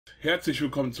Herzlich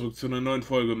willkommen zurück zu einer neuen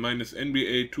Folge meines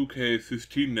NBA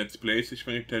 2K15 Let's Plays. Ich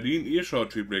bin Rektalyn, ihr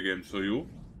schaut Weplaygamesforu.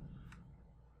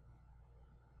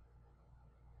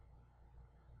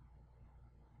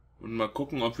 Und mal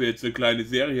gucken, ob wir jetzt eine kleine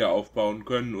Serie aufbauen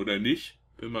können oder nicht.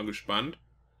 Bin mal gespannt.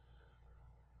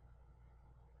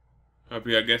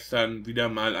 Habe ja gestern wieder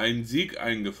mal einen Sieg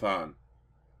eingefahren.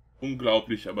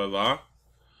 Unglaublich, aber wahr.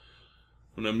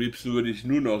 Und am liebsten würde ich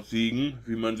nur noch siegen,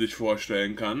 wie man sich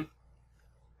vorstellen kann.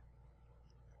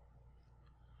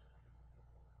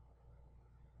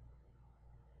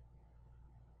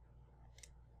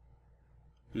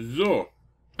 So,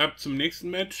 ab zum nächsten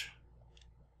Match.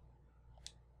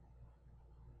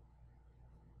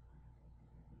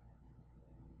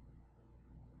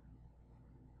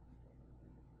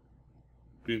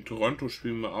 Gegen Toronto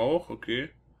spielen wir auch, okay.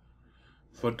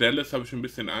 Vor Dallas habe ich ein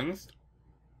bisschen Angst.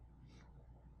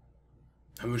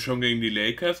 Haben wir schon gegen die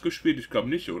Lakers gespielt? Ich glaube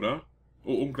nicht, oder?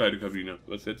 Oh, Umkleidekabine.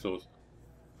 Was ist jetzt los?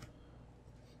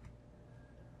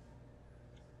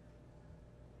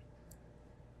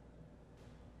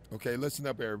 Okay, listen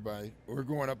up, everybody. We're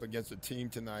going up against a team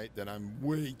tonight that I'm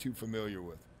way too familiar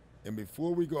with. And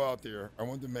before we go out there, I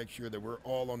want to make sure that we're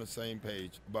all on the same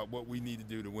page about what we need to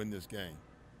do to win this game.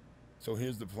 So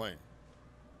here's the plan.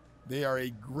 They are a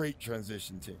great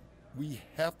transition team. We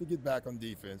have to get back on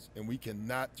defense, and we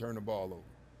cannot turn the ball over.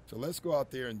 So let's go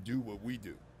out there and do what we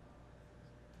do.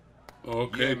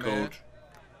 Okay, yeah, Coach.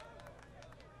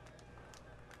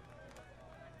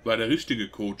 War der richtige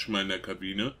Coach mal in der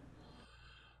Kabine.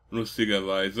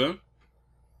 Lustigerweise.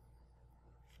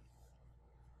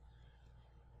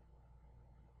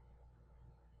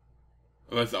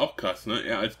 Aber ist auch krass, ne?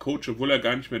 Er als Coach, obwohl er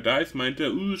gar nicht mehr da ist, meinte,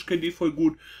 ich kenne die voll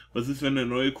gut. Was ist, wenn der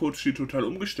neue Coach die total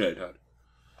umgestellt hat?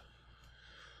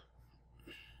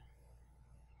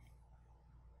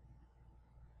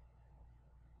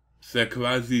 Ist ja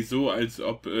quasi so, als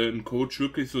ob ein Coach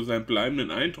wirklich so seinen bleibenden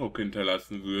Eindruck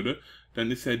hinterlassen würde. Dann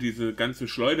ist ja diese ganze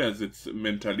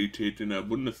Schleudersitz-Mentalität in der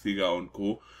Bundesliga und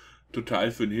Co.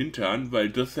 total für den Hintern, weil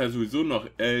das ja sowieso noch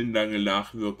ellenlange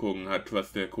Nachwirkungen hat,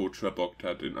 was der Coach verbockt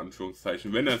hat, in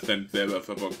Anführungszeichen. Wenn er es dann selber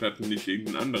verbockt hat und nicht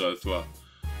irgendein anderer es war.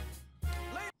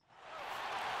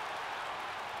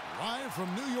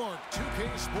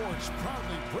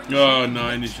 Ja,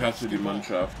 nein, ich hasse die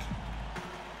Mannschaft.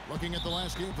 Looking at the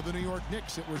last game for the New York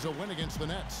Knicks, it was a win against the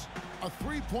Nets. A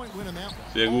three-point win in that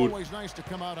one. Sehr gut. Always nice to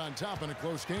come out on top in a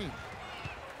close game.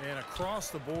 And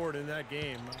across the board in that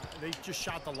game, they just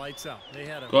shot the lights out. They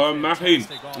had a Komm, mach ihn.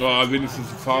 Oh,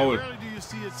 wenigstens ein Foul. Rarely do you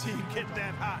see a team get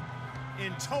that hot.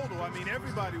 In total, I mean,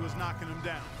 everybody was knocking them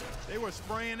down. They were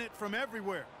spraying it from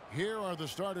everywhere. Here are the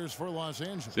starters for Los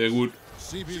Angeles. Sehr gut.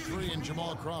 CB3 and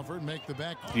Jamal Crawford make the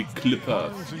back. Die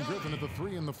Clippers. And Griffin at the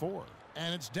 3 and the 4.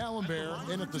 And it's Dallenberg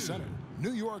in at the center.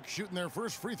 New York shooting their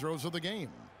first free throws of the game.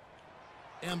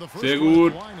 And the first Sehr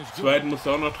gut. Zweiten musst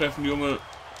du auch noch treffen, Junge.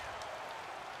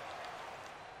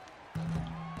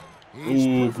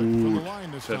 Gut.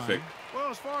 Perfekt.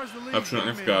 Hab schon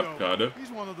Angst gehabt gerade. He's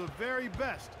one of the very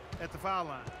best at the foul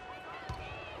line.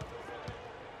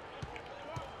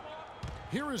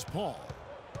 Here is Paul.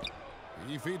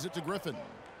 He feeds it to Griffin.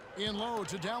 In low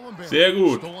to Dallenberg. Sehr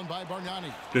gut. Stolen by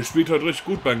Bargnani. Der spielt heute richtig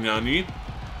gut, Bargnani.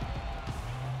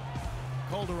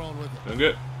 Calderon with it.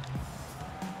 Danke.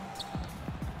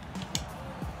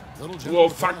 Oh,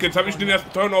 fuck, jetzt habe ich den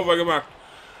ersten Turnover gemacht.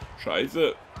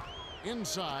 Scheiße.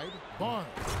 Inside, Barnes.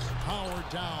 Powered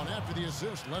down after the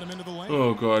assist. Let him into the lane.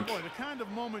 Oh Gott. Boy, the kind of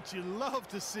moments you love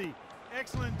to see.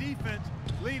 Excellent defense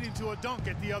leading to a dunk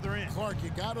at the other end. Clark, you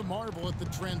got to marvel at the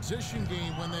transition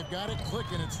game when they've got it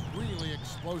clicking. It's really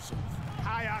explosive.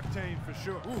 High octane for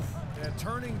sure. Oof. Yeah,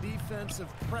 turning defensive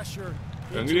pressure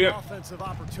Danke into dir. offensive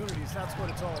opportunities. That's what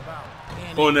it's all about.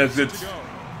 Und er sitzt.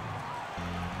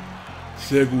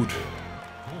 Sehr gut.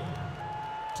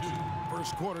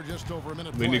 First quarter, just over a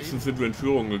minute Wenigstens sind wir in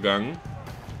Führung gegangen.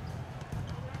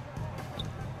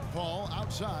 Paul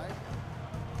outside.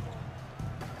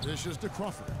 Dishes to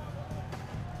Crawford.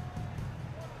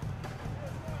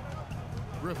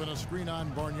 Griffin a screen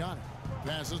on Bargnani.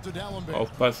 Passes to Dallenberg.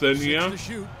 Aufpassen hier. To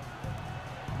shoot.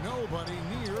 Nobody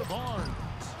near Barnes.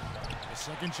 A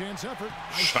second chance effort.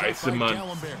 Scheiße, Mann.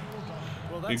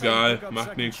 Egal,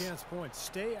 macht nichts.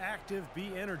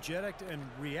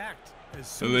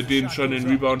 Wenn wir denen schon den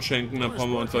Rebound schenken, dann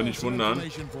brauchen wir uns auch nicht wundern.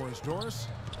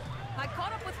 I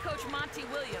caught up with Coach Monty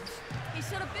Williams. He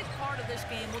said a big part of this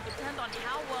game will depend on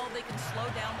how well they can slow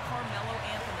down Carmelo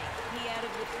Anthony. He added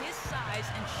with his size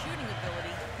and shooting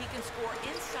ability, he can score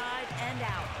inside and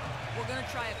out. We're going to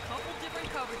try a couple different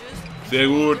coverages.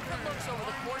 Sehr gut. Different looks over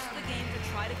the course of the game to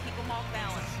try to keep them off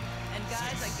balance.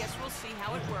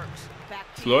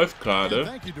 Es läuft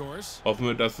gerade. Hoffen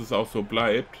wir, dass es auch so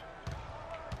bleibt.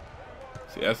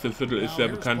 Das erste Viertel ist ja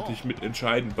bekanntlich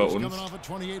mitentscheidend bei uns.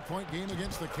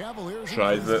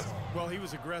 Scheiße. Well, he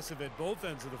was aggressive at both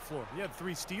ends of the floor. He had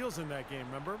 3 steals in that game,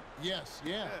 remember? Yes,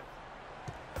 yeah.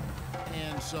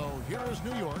 And so here is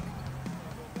New York.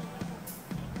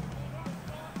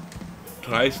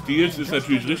 3 Steals ist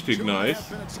natürlich richtig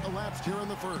nice.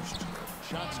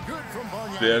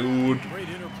 Sehr gut.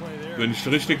 Wenn ich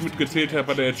richtig mitgezählt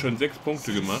habe, hat er jetzt schon 6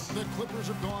 Punkte gemacht.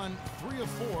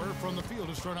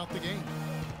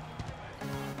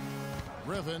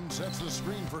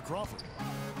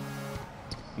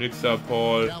 Nächster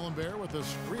Paul.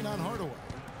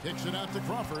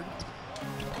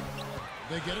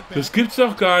 Das gibt's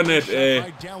doch gar nicht,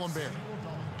 ey.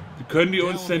 Wie können die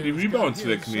uns denn die Rebounds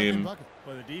wegnehmen?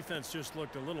 Well, the defense just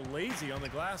looked a little lazy on the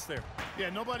glass there.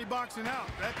 Yeah, nobody boxing out.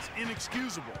 That's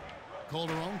inexcusable.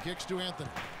 Calderon kicks to Anthony.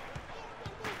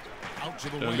 Out to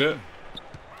the Danke. wing.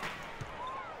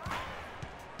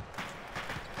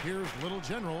 Here's Little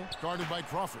General, guarded by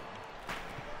Crawford.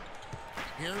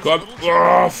 Gott,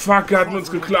 oh fuck, er hat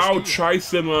uns geklaut.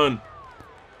 Scheiße, Mann.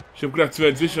 Ich hab gedacht, es wäre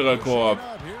ein sicherer Korb.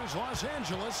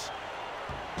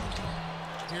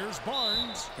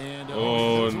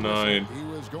 Oh nein.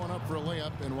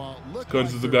 Können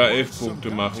sie sogar 11 Punkte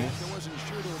machen.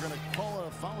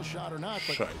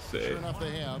 Scheiße, ey.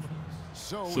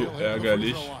 So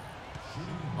ärgerlich.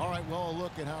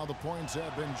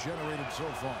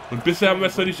 Und bisher haben wir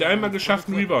es noch nicht einmal geschafft,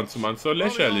 einen Rebound zu machen. Das ist doch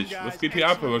lächerlich. Was geht hier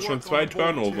ab? Aber schon 2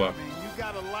 Turnover.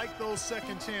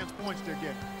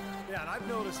 Yeah, and I've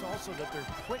noticed also that their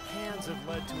quick hands have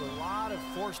led to a lot of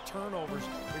forced turnovers.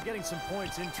 They're getting some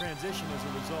points in transition as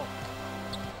a result.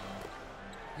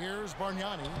 Here's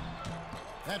Bargnani.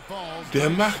 That ball. Der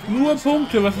macht nur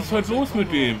Punkte. Was ist heute los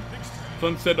mit dem?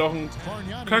 Sonst der doch ein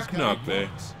Kacknack, ey.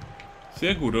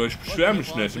 Sehr gut, aber ich beschwere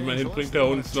mich nicht. Immerhin bringt er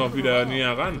uns noch wieder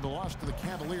näher ran.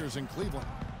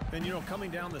 And you know, coming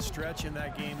down the stretch in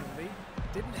that game, they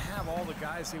didn't have all the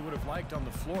guys they would have liked on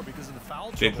the floor because of the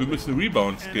foul trouble. Ich denke, wir müssen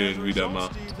Rebounds skillen wieder mal.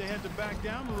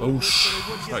 Oh,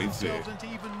 Scheiße.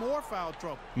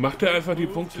 Macht er einfach die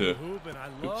Punkte?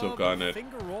 Gibt's doch gar nicht.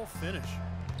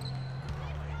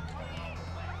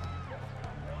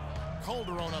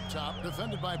 Calderon up top,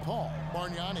 defended by Paul.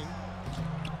 Bargnani.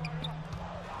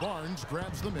 Barnes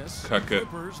grabs the miss. Kacke.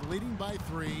 Clippers leading by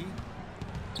 3.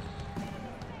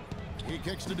 He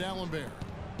kicks to Dallenberg.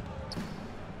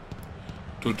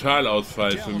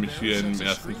 Totalausfall für mich hier im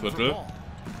ersten Viertel.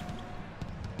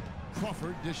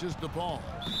 Crawford dishes the ball.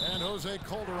 And Jose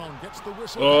Calderon gets the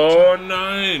whistle. Oh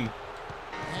nein!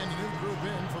 And a new group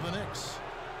in for the Knicks.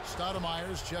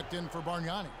 Stoudemire's checked in for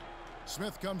Bargnani.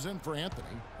 Smith comes in for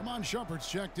Anthony. Amon Shumpert's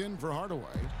checked in for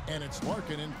Hardaway. And it's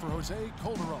Larkin in for Jose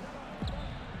Calderon.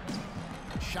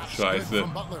 Shot Scheiße.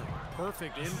 from Butler.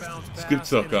 Perfect inbounds pass. Das gibt's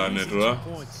doch gar nicht, oder?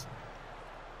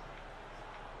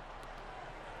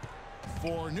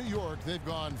 For New York, they've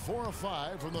gone 4 of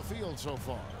 5 from the field so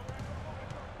far.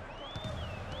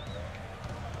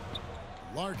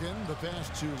 Larkin, the pass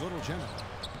to Little General.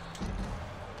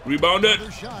 Rebounded.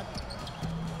 Another shot.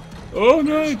 Oh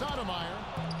nein! Stoudemire.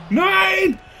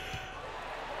 Nein!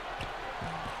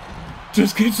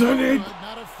 Das geht's doch nicht!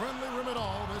 Not a friendly rim at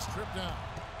all this trip down.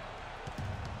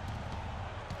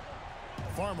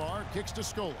 Farmar kicks to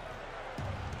Scola.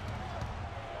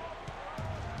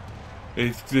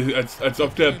 Als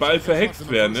ob der Ball verhext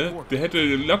wäre, ne? Der hätte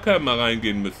locker mal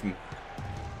reingehen müssen.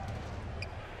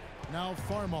 Now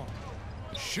Farmar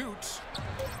shoots.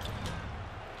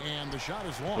 And the shot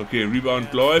is long. Okay,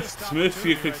 Rebound läuft. Smith,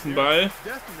 hier kriegst du den Ball.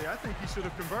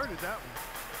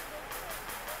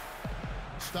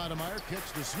 Stoudemire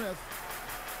kicks to Smith.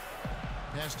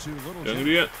 Pass to Little Danke General.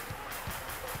 dir.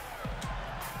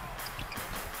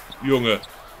 Junge.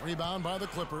 Rebound by the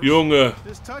Clippers. Junge.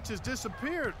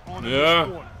 Ja.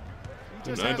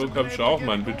 Den Eindruck habe ich auch,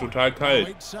 Mann. Bin total kalt.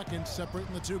 8 seconds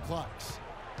separating the 2 clocks.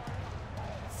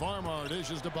 Farmar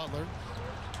dishes to Butler.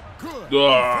 Good.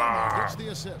 Farmar gets the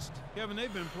assist.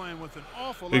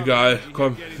 Egal,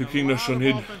 komm, wir kriegen das schon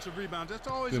hin.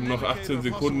 Wir haben noch 18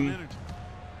 Sekunden.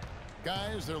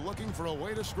 Guys, they're looking for a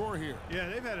way to score here. Yeah,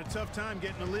 they've had a tough time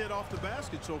getting the lid off the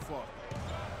basket so far.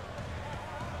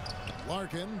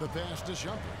 Larkin, the pass to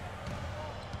Shumpert.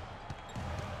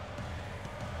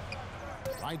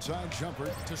 Right side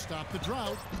Shumpert to stop the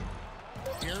drought.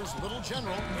 Here's Little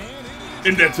General. And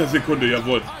In letzter Sekunde,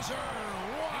 jawohl.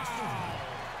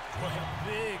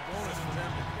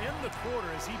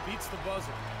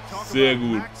 Sehr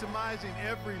gut.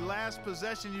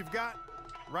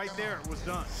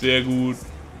 Sehr gut.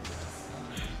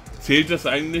 Zählt das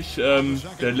eigentlich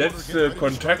der letzte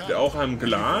Kontakt auch am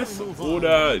Glas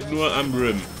oder nur am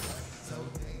Rim?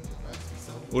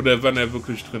 Oder wann er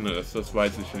wirklich drin ist, das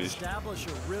weiß ich nicht.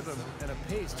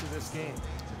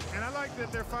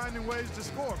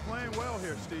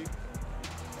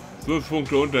 5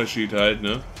 Punkte Unterschied halt,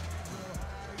 ne?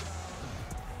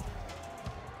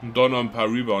 Und doch noch ein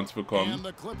paar Rebounds bekommen.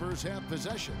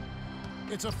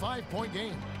 It's a 5-point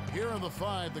game. Here are the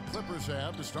 5 the Clippers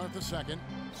have to start the second.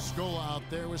 Scola out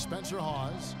there with Spencer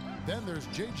Hawes. Then there's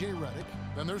J.J. Redick.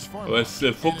 Then there's Farmer. Aber es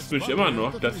fuchst mich immer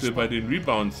noch, dass wir bei den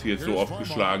Rebounds hier so oft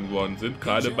geschlagen worden sind.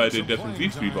 Gerade bei den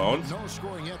Defensiv-Rebounds.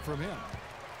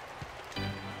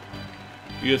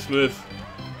 Hier ist Smith.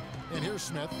 And here's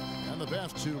Smith and the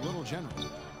pass to Little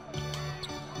General.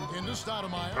 Into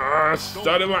Stoudemire. Ah,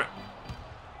 Stoudemire.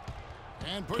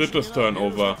 Drittes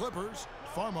Turnover.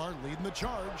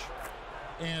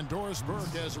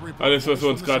 Alles, was wir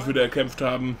uns gerade wieder erkämpft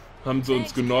haben, haben sie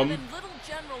uns genommen.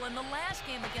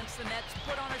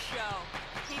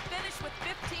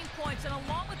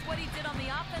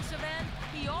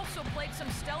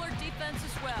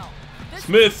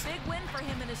 Smith!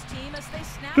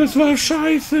 Das war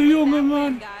scheiße, Junge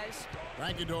Mann!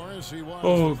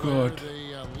 Oh Gott.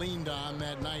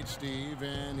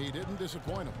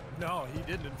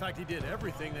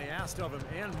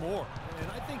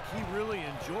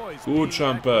 Gut,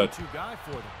 Champert.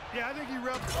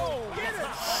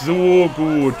 So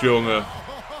gut, Junge.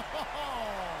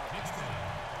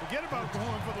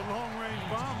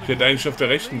 Ich hätte eigentlich auf der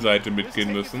rechten Seite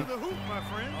mitgehen müssen.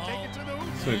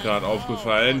 Ist mir gerade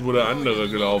aufgefallen, wo der andere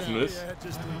gelaufen ist.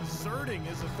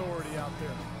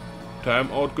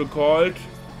 Timeout gecallt.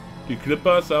 Die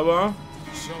Clippers aber.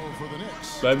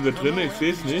 Bleiben wir drin? Ich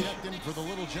sehe es nicht.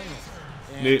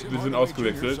 Ne, wir sind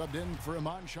ausgewechselt.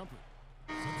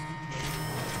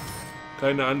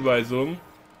 Keine Anweisung.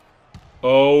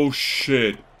 Oh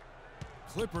shit.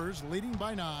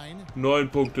 9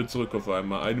 Punkte zurück auf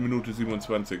einmal. 1 Minute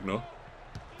 27 noch.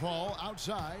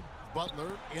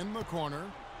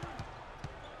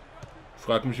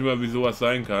 Frag mich immer, wie sowas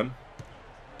sein kann.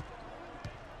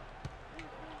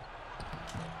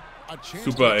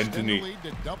 Super, Anthony.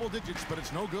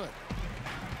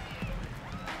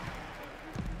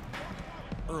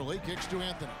 Early kicks to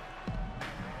Anthony.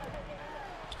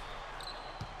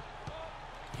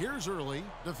 Here's Early,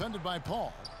 defended by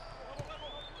Paul.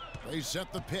 They set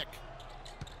the pick.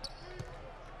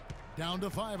 Down to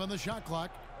 5 on the shot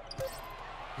clock.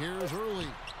 Here's Early.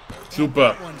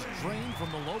 Super. From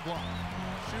the low block.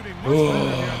 Oh.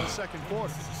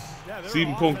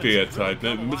 7 Punkte jetzt halt,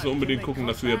 ne? Wir müssen unbedingt gucken,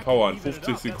 dass wir powern.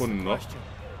 50 Sekunden noch. Ich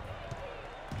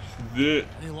will...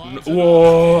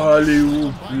 Oh,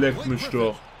 Halliu, leck mich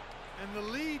doch.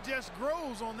 Just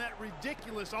grows on that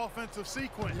ridiculous offensive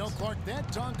sequence. You know, Clark,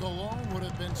 that dunk alone would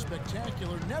have been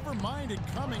spectacular. Never mind it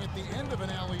coming at the end of an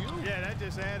alley-oop. Yeah, that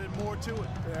just added more to it.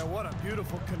 Yeah, what a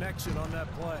beautiful connection on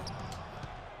that play.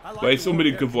 Weil ich es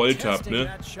unbedingt gewollt habe, ne?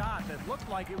 That shot that looked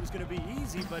like it was going to be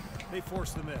easy, but they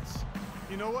forced the miss.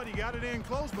 You know what? He got it in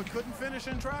close, but couldn't finish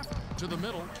in traffic. To the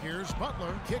middle. Here's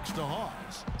Butler. Kicks to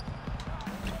Hawes.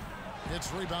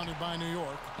 It's rebounded by New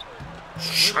York.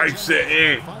 Scheiße,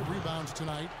 ey.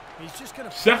 Ich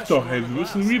sag doch, hey, wir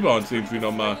müssen Rebounds irgendwie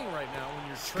nochmal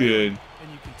skillen.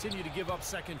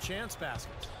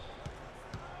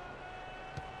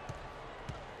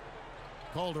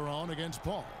 Calderon against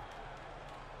Paul.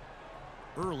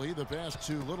 Early, the pass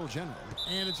to Little General.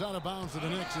 And it's out of bounds to the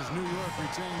Knicks as New York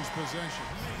retains possession.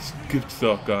 Das gibt's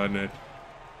doch gar nicht.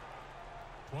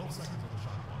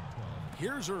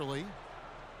 Here's Early.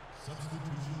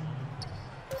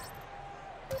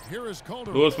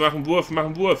 Los, mach einen Wurf, mach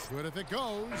einen Wurf.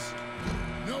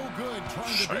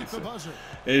 Scheiße.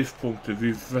 11 Punkte.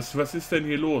 Was ist denn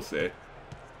hier los, ey?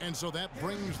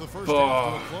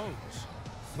 Boah.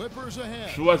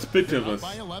 So was Bitteres.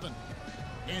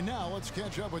 And now let's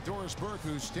catch up with Doris Burke,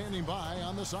 who's standing by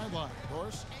on the sideline.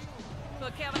 Doris?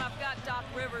 Look, Kevin, I've got Doc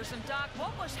Rivers. And Doc,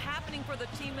 what was happening for the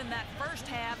team in that first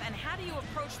half, and how do you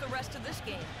approach the rest of this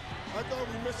game? I thought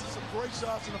we missed some great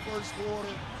shots in the first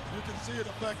quarter. You can see it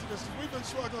affected us. We've been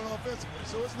struggling offensively,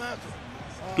 so it's natural.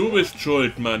 Du bist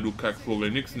schuld, Mann, du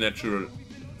Kackvogel. Nix natural.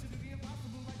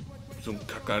 So ein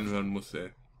Kack anhören muss,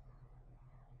 ey.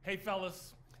 Hey,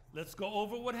 fellas, let's go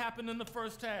over what happened in the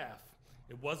first half.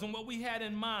 It wasn't what we had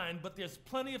in mind, but there's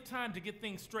plenty of time to get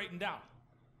things straightened out.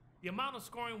 The amount of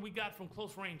scoring we got from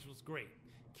close range was great.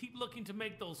 Keep looking to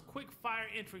make those quick-fire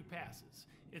entry passes.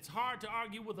 It's hard to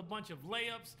argue with a bunch of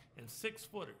layups and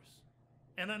 6-footers.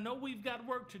 And I know we've got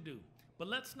work to do, but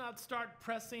let's not start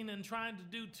pressing and trying to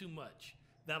do too much.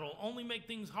 That'll only make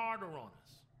things harder on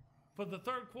us. For the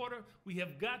third quarter, we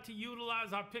have got to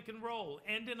utilize our pick and roll,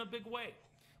 and in a big way.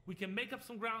 We can make up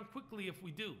some ground quickly if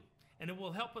we do, and it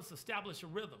will help us establish a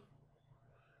rhythm.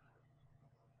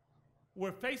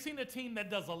 We're facing a team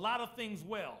that does a lot of things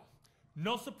well.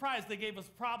 No surprise they gave us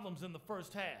problems in the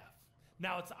first half.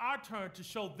 Now it's our turn to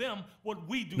show them what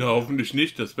we do. Na, hoffentlich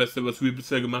nicht. Das Beste, was wir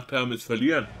bisher gemacht haben, ist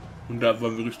verlieren. Und da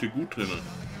waren wir richtig gut drin.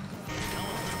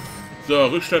 So,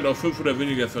 Rückstand auf 5 oder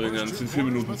weniger verringern. Es sind 4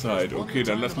 Minuten Zeit. Okay,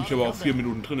 dann lass mich aber auch 4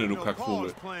 Minuten drinnen, du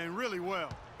Kackvogel.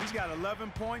 He's got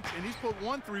 11 points and he's put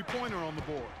 1 3-pointer on the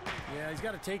board. Yeah, he's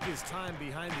got to take his time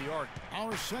behind the arc.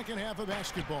 Our second half of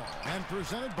basketball and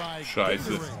presented by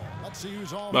Scheiße. Let's see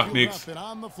who's all Macht nix. up and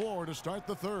on the floor to start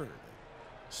the third.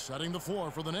 Setting the floor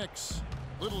for the Knicks.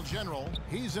 Little General,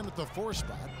 he's in at the 4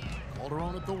 spot.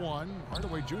 Calderon at the 1,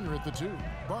 Hardaway Jr. at the 2.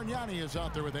 Bargnani is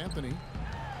out there with Anthony.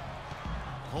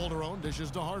 Calderon dishes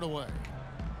to Hardaway.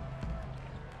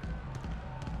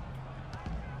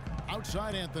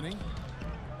 Outside Anthony.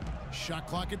 Shot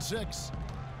clock at 6.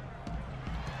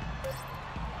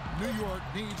 New York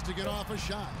needs to get off a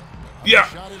shot. Ja!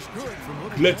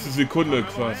 Letzte Sekunde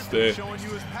fast, ey.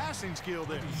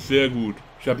 Sehr gut.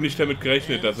 Ich habe nicht damit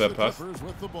gerechnet, dass er passt.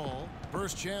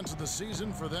 First chance of the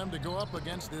season for them to go up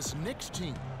against this Knicks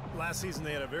team. Last season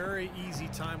they had a very easy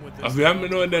time with this. Aber wir haben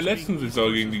nur in der letzten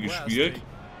Saison gegen die gespielt.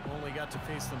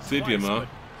 Seht ihr mal.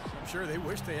 Ich habe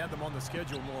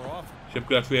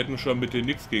gedacht, wir hätten schon mit den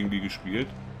Knicks gegen die gespielt.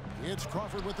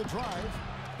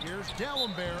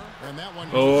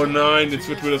 Oh nein, jetzt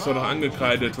wird mir das doch noch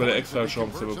angekreidet, weil er extra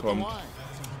Chance bekommt.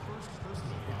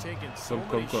 Komm,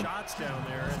 komm, komm.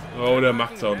 Oh, der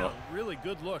macht's auch noch.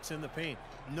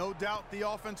 No doubt the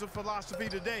offensive philosophy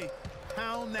today.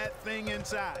 Pound that thing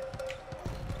inside.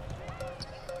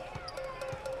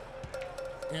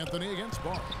 Anthony against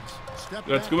Barnes.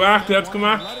 Er hat's gemacht, er hat's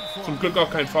gemacht. Zum Glück auch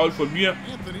kein Foul von mir.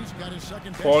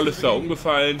 Paul ist da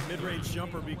umgefallen.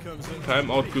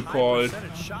 Timeout gecallt.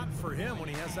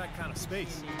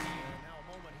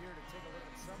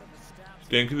 Ich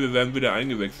denke, wir werden wieder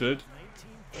eingewechselt.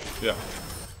 Ja.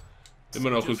 Immer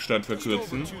noch Rückstand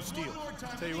verkürzen.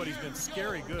 Tell you what, he's been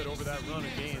scary good over that run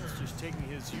of games, just taking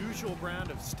his usual brand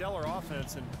of stellar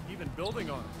offense and even building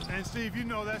on it. And Steve, you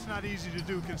know that's not easy to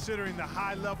do considering the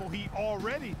high level he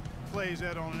already plays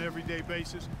at on an everyday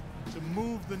basis. To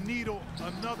move the needle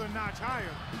another notch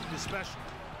higher is special.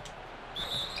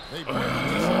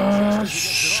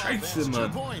 Scheiße,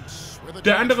 Mann.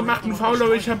 Der andere macht einen Foul,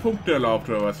 aber ich habe Punkte erlaubt,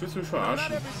 oder was? Willst du mich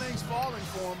verarschen?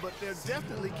 Es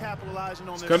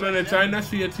kann doch nicht sein, dass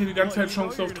wir jetzt hier die ganze Zeit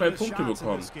Chancen auf 3 Punkte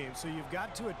bekommen.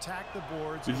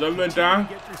 Wie sollen wir da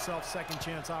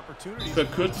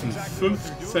verkürzen?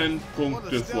 15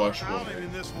 Punkte Vorsprung.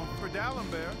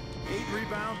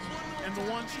 And the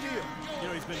 1 steal. You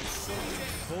know, he's been so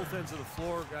both ends of the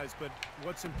floor, guys, but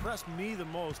what's impressed me the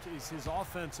most is his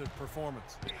offensive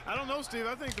performance. I don't know, Steve.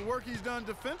 I think the work he's done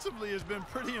defensively has been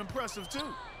pretty impressive,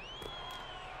 too.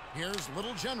 Here's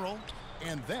Little General,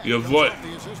 and then Jawohl.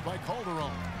 the assist by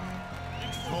Calderon.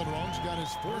 Calderon's got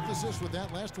his 4th assist with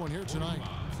that last one here tonight.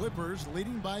 Clippers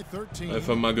leading by 13.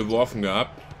 Einfach mal geworfen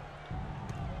gehabt.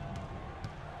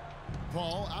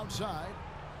 Paul outside.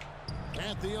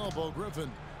 At the elbow,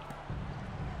 Griffin.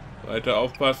 Weiter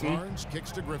aufpassen. Barnes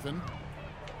kicks to Griffin.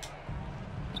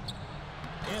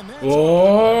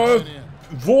 Oh,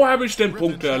 wo habe ich denn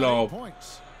Punkte erlaubt?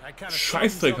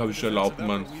 Scheißdreck habe ich erlaubt,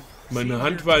 Mann. Meine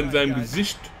Hand war in seinem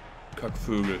Gesicht,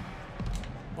 Kackvögel.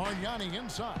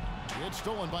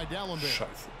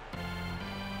 Scheiße.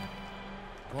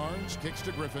 Barnes kicks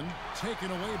to Griffin,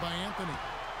 taken away by Anthony.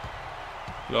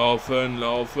 Laufen,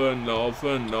 laufen,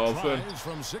 laufen, laufen.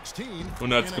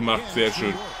 Und hat's gemacht, sehr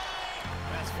schön.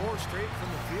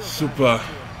 Super.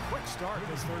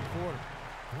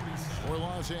 For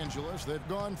Los Angeles, they've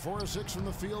gone 4 of 6 from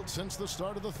the field since the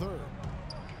start of the third.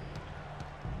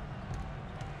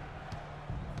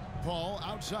 Paul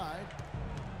outside.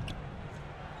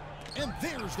 And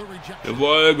there's the rejection.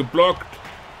 Jawohl, geblockt.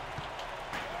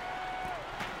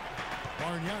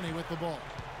 Bargnani with the ball.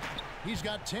 He's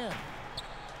got 10.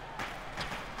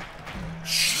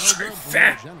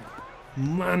 Scheiße.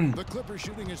 Mann. The Clipper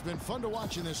shooting has been fun to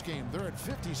watch in this game. They're at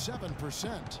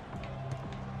 57%.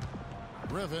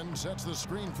 Griffin sets the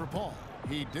screen for Paul.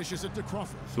 He dishes it to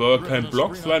Crawford. Es war aber kein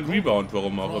Block, es war ein Rebound,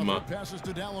 warum auch immer.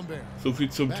 So viel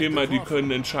zum Thema, die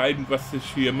können entscheiden, was sich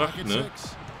hier macht, ne?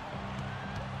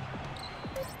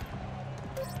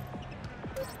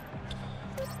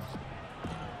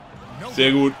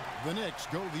 Sehr gut. The Knicks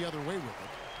go the other way with it.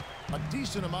 A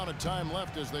decent amount of time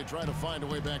left as they try to find a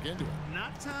way back into it.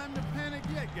 Not time to panic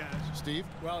yet, guys. Steve?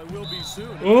 Well, it will be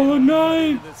soon. Oh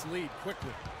nein! This lead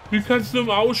quickly. Wie kannst du im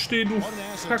Ausstehen, du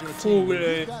Kackvogel,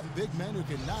 ey?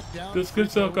 Das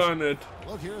gibt's doch gar nicht.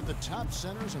 Look here at the top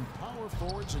centers and power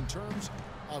forwards in terms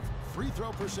of free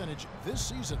throw percentage this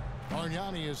season.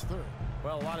 Bargnani is third.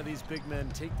 Well, a lot of these big men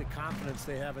take the confidence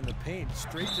they have in the paint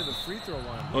straight to the free throw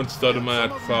line. Und Stoudemire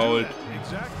hat gefoult.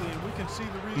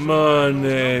 Mann,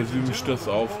 ey, wie mich das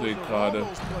aufregt gerade.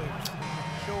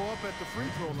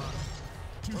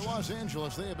 For Los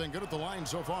Angeles, they have been good at the line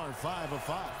so far, 5 of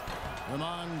 5.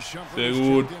 Namen Sehr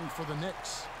gut. for the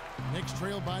Knicks. Knicks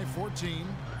trail by 14.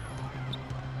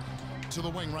 To the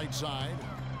wing right side.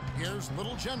 Here's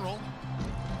Little General.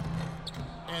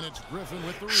 And it's Griffin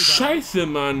with the rebound. Scheiße,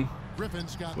 Mann.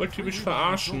 Griffin's got Wollt ihr mich 3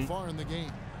 rebounds verarschen? so far in the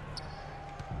game.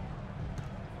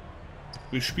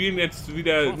 Wir spielen jetzt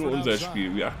wieder nur unser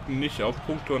Spiel. Wir achten nicht auf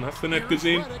Punkte und hast du nicht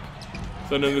gesehen,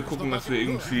 sondern wir gucken, dass wir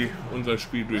irgendwie unser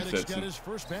Spiel durchsetzen.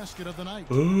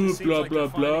 Oh, bla bla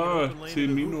bla.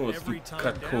 10 Minus, du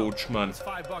Kackcoach, Mann.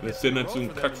 Wer ist denn jetzt so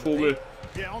ein Kackvogel?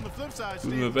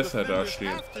 Würden wir besser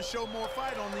dastehen.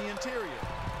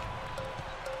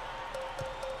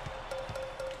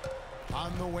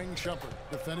 On the wing, Shumpert,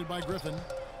 defended by Griffin.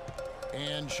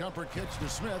 And Shumpert kicks to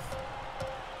Smith.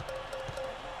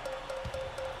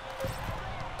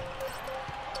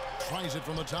 Tries it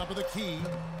from the top of the key.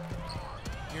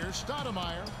 Here's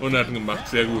Stoudemire. Und hat ihn gemacht,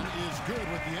 sehr gut.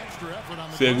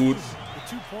 Sehr gut.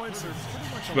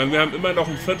 Ich meine, wir haben immer noch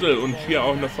ein Viertel und hier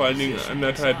auch noch vor allen Dingen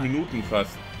 1,5 Minuten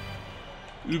fast.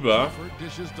 Über.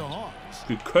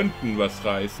 Wir könnten was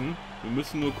reißen. Wir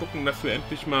müssen nur gucken, dass wir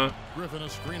endlich mal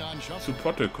zu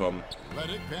Potte kommen.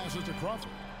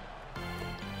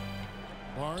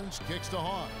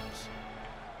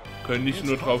 Können nicht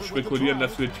nur darauf spekulieren,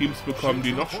 dass wir Teams bekommen,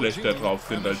 die noch schlechter drauf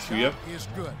sind als wir.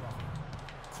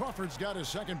 Crawford's got his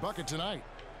second bucket tonight.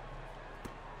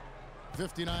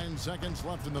 59 seconds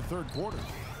left in the third quarter.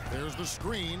 There's the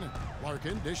screen.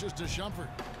 Larkin dishes to Shumpert.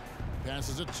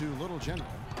 Passes it to Little General.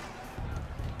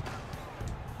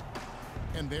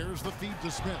 And there's the feed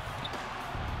to Smith.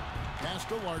 Pass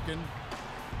to Larkin.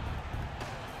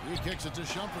 He kicks it to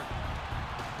Shumpert.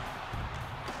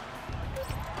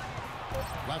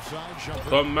 Left side, Shumpert.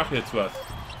 Komm, mach jetzt was.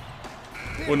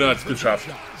 Und er hat es geschafft.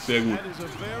 Sehr gut.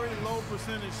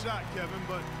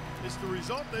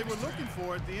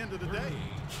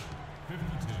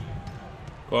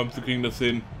 Komm, sie kriegen das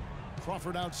hin.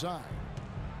 Crawford outside.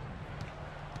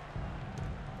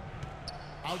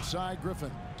 Outside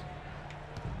Griffin.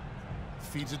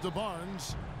 Feeds it to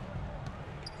Barnes.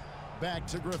 Back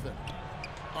to Griffin.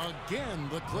 Again,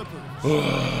 the Clippers.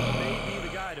 May be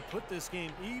the guy to put this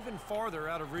game even farther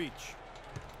out of reach.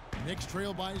 Knicks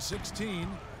trail by 16.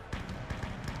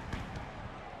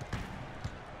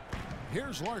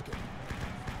 Here's Larkin.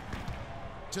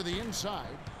 To the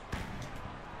inside.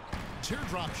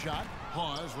 Teardrop shot.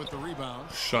 Pause with the rebound.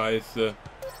 Scheiße.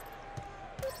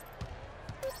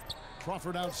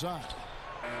 Crawford outside.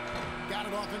 Got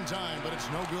it off in time, but it's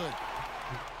no good.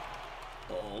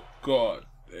 Oh Gott,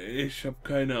 ich habe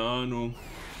keine Ahnung.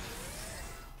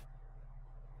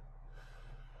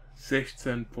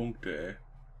 16 Punkte, ey.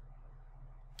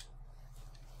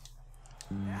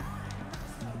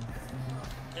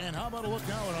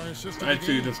 Das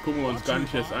Einzige, das gucken wir uns gar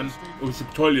nicht erst an. Oh, ist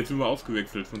toll, jetzt sind wir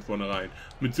ausgewechselt von vornherein.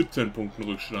 Mit 17 Punkten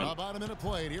Rückstand.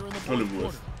 Tolle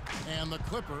Wurst.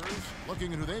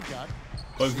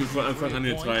 Komm, wir von Anfang an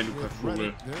jetzt rein, du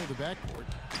Kackvogel.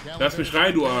 Lass mich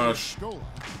rein, du Arsch.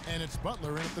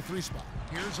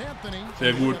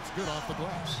 Sehr gut.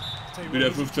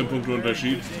 Wieder 15 Punkte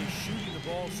Unterschied.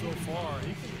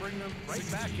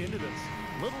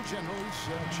 Little General's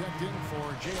checked in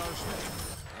for J.R.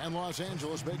 Smith. And Los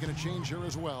Angeles making a change here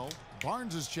as well.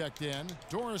 Barnes is checked in.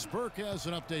 Doris Burke has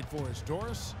an update for us.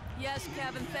 Doris? Yes,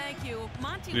 Kevin, thank you.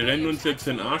 Monty Wir rennen uns jetzt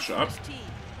den Arsch ab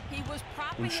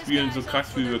und spielen so krass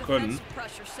wie wir können.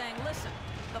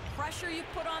 The pressure you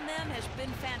put on them has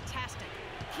been fantastic.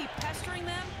 Keep pestering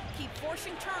them, keep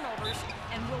forcing turnovers,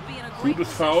 and we'll be in a great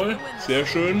Gutes Foul, sehr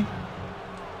schön.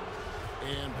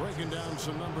 And breaking down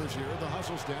some numbers here, the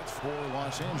hustle stats for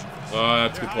Los Angeles. Ah, er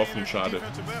hat's getroffen, schade.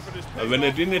 Aber wenn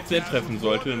er den jetzt nicht treffen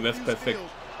sollte, dann wäre es perfekt.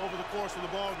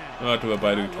 Er hat aber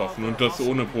beide getroffen und das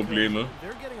ohne Probleme.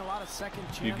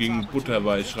 Die gingen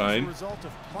butterweich rein.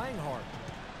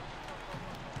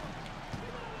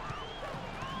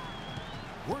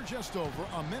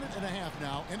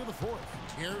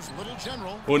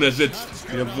 Und er sitzt.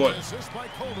 Jawohl.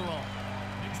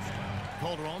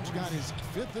 Calderon's got his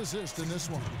 5th assist in this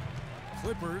one.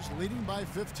 Clippers leading by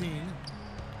 15.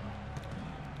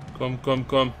 Komm, komm,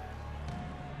 komm.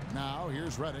 Now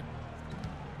here's Reddick.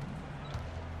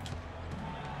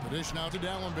 The dish now to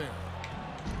Dallenberg.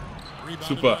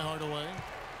 Super.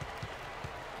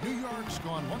 New York's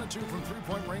gone 1 of 2 from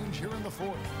three-point range here in the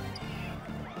fourth.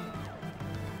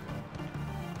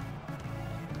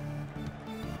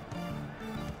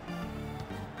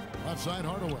 Left side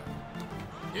Hardaway.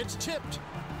 It's tipped.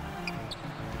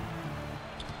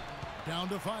 Down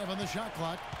to 5 on the shot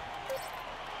clock.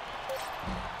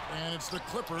 And it's the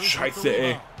Clippers. Scheiße,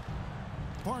 ey.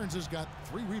 Barnes has got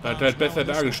 3 rebounds. Hat halt besser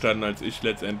dagestanden als ich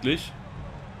letztendlich.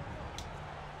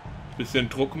 Bisschen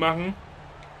Druck machen.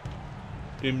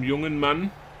 Dem jungen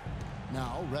Mann.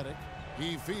 Now Reddick.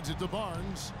 He feeds it to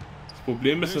Barnes. Das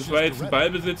Problem ist, das war jetzt ein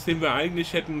Ballbesitz, den wir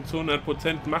eigentlich hätten zu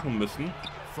 100% machen müssen.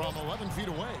 From 11 feet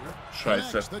away.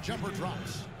 Scheiße. The jumper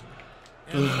drops.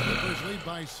 And the Clippers lead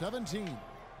by 17.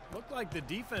 Looked like the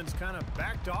defense kind of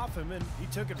backed off him and he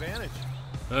took advantage.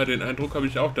 Ja, den Eindruck habe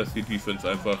ich auch, dass die Defense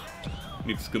einfach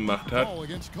nichts gemacht hat.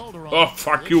 Oh,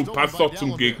 fuck you, passt doch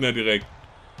zum Gegner direkt.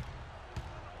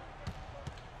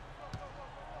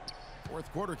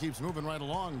 Fourth quarter keeps moving right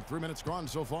along. 3 minutes gone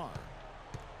so far.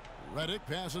 Reddick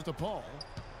passes to Paul.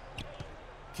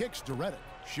 Kicks to Reddick.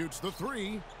 Shoots the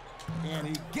 3. And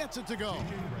he gets it to go.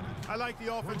 I like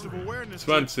the offensive awareness.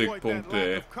 20 Punkte,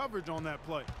 ey. Coverage on that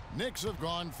play. Knicks have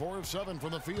gone 4 of 7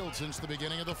 from the field since the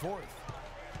beginning of the fourth.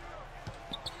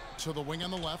 To the wing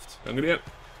on the left. Danke dir.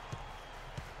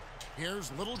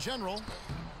 Here's Little General.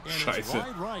 And Scheiße. it's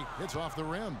wide right. It's off the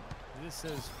rim. This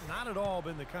has not at all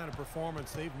been the kind of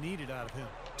performance they've needed out of him.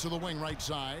 To the wing right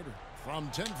side. From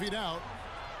 10 feet out.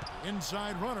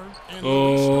 Inside runner. And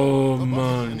Oh, the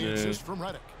Mann, and the ey. assist from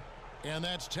Reddick. And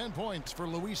that's 10 points for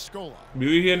Luis Scola. Wie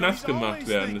wir hier nass gemacht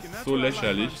werden, das ist so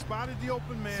lächerlich.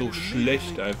 So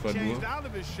schlecht einfach nur.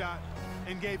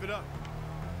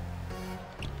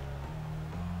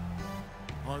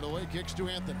 Hardaway kicks to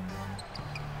Anthony.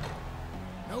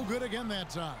 No good again that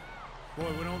time.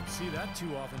 Boy, we don't see that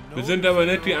too often. Wir sind aber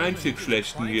nicht die einzig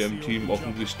Schlechten hier im Team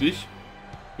offensichtlich.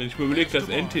 Wenn ich mir überlege, dass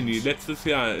Anthony letztes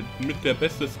Jahr mit der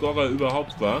beste Scorer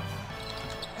überhaupt war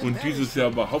und dieses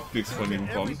Jahr überhaupt nichts von ihm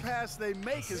kommt.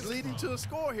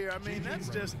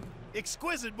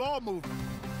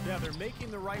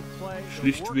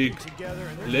 Schlichtweg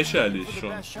lächerlich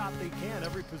schon.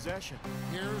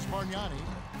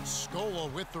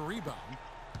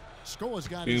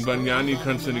 Gegen Bargnani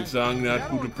kannst du nichts sagen, der hat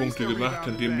gute Punkte gemacht,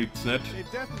 an dem liegt's nicht.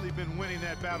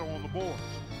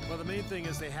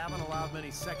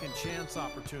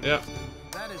 Ja.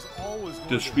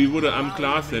 Das Spiel wurde am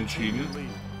Glas entschieden.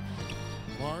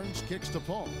 Barnes kicks to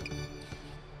Paul.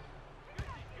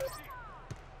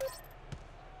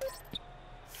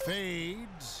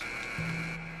 Fades.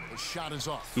 The shot is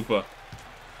off. Super.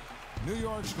 New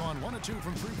York's gone 1 of 2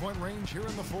 from three-point range here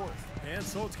in the fourth. And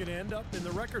so it's going to end up in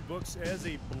the record books as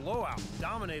a blowout,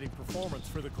 dominating performance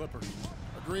for the Clippers.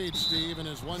 Agreed, Steve, and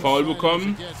his one Foul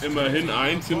bekommen, immerhin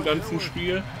 1 im ganzen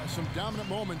Spiel. Some dominant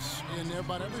moments in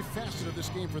about every facet of this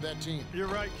game for that team. You're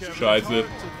right, Kevin. Scheiße. It's hard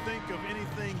to think of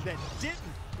anything that didn't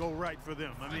go right for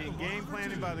them. I mean, game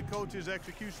planning by the coaches,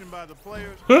 execution by the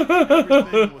players.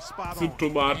 Everything was spot on.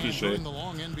 Symptomatisch, ey.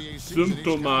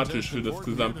 Symptomatisch für das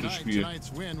gesamte Spiel.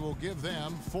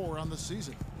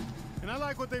 And I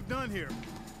like what they've done here.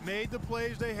 Made the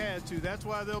plays they had to. That's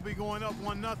why they'll be going up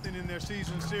 1-0 in their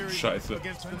season series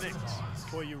against the Knicks.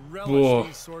 Boy, you relish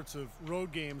these sorts of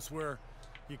road games where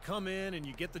you come in and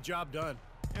you get the job done.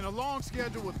 In a long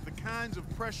schedule with the kinds of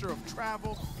pressure of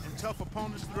travel and tough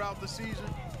opponents throughout the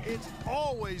season, it's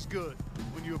always good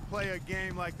when you play a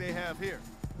game like they have here.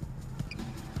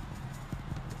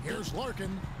 Here's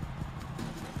Larkin.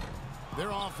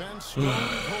 Their offense going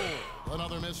cold.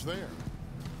 Another miss there.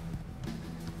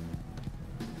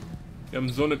 Wir haben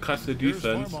so eine krasse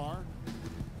Defense.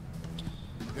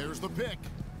 There's the pick.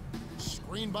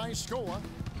 Screen by Scola.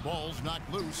 Ball's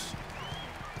knocked loose.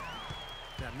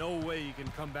 Yeah, no way you can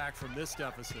come back from this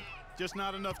deficit. Just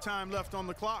not enough time left on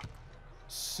the clock.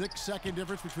 6-second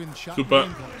difference between the shot Super.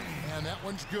 and that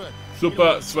one's good.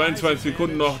 Super, 22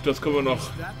 Sekunden noch, das können wir noch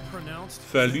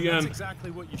verlieren. That's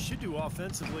exactly what you should do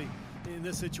offensively in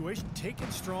this situation. Take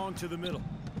it strong to the middle.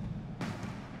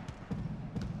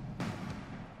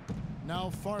 Now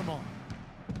Farmar.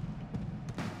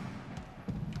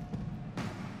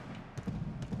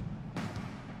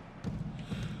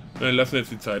 Dann lassen wir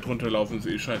jetzt die Zeit runterlaufen, ist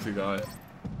eh scheißegal.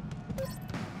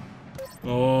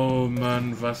 Oh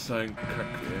Mann, was ein Kack,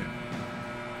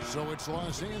 ey. So it's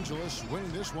Los Angeles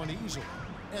winning this one easily.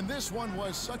 And this one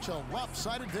was such a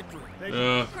lopsided victory.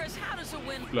 Ja.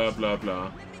 Bla bla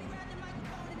bla.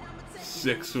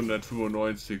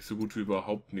 695, so gut wie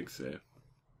überhaupt nichts, ey.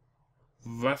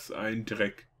 Was ein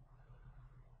Dreck.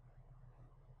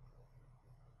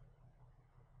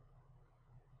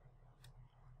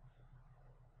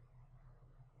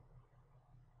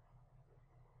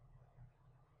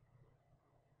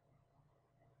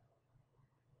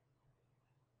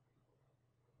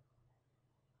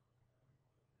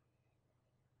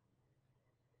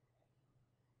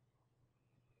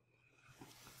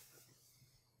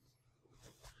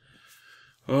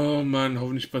 Oh Mann,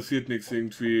 hoffentlich passiert nichts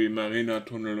irgendwie im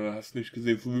Arena-Tunnel oder hast nicht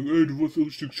gesehen von wegen, ey, du warst auch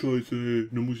ein Stück Scheiße, ey.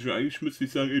 Dann muss ich eigentlich müsste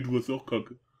ich sagen, ey, du warst auch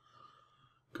Kacke.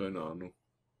 Keine Ahnung.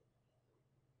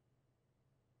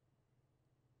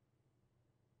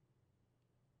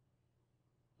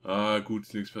 Ah, gut,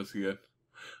 ist nichts passiert.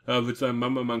 Ja, würde sagen,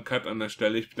 machen wir mal einen Cut an der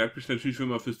Stelle. Ich bedanke mich natürlich für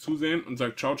mal fürs Zusehen und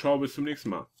sage ciao, ciao, bis zum nächsten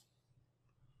Mal.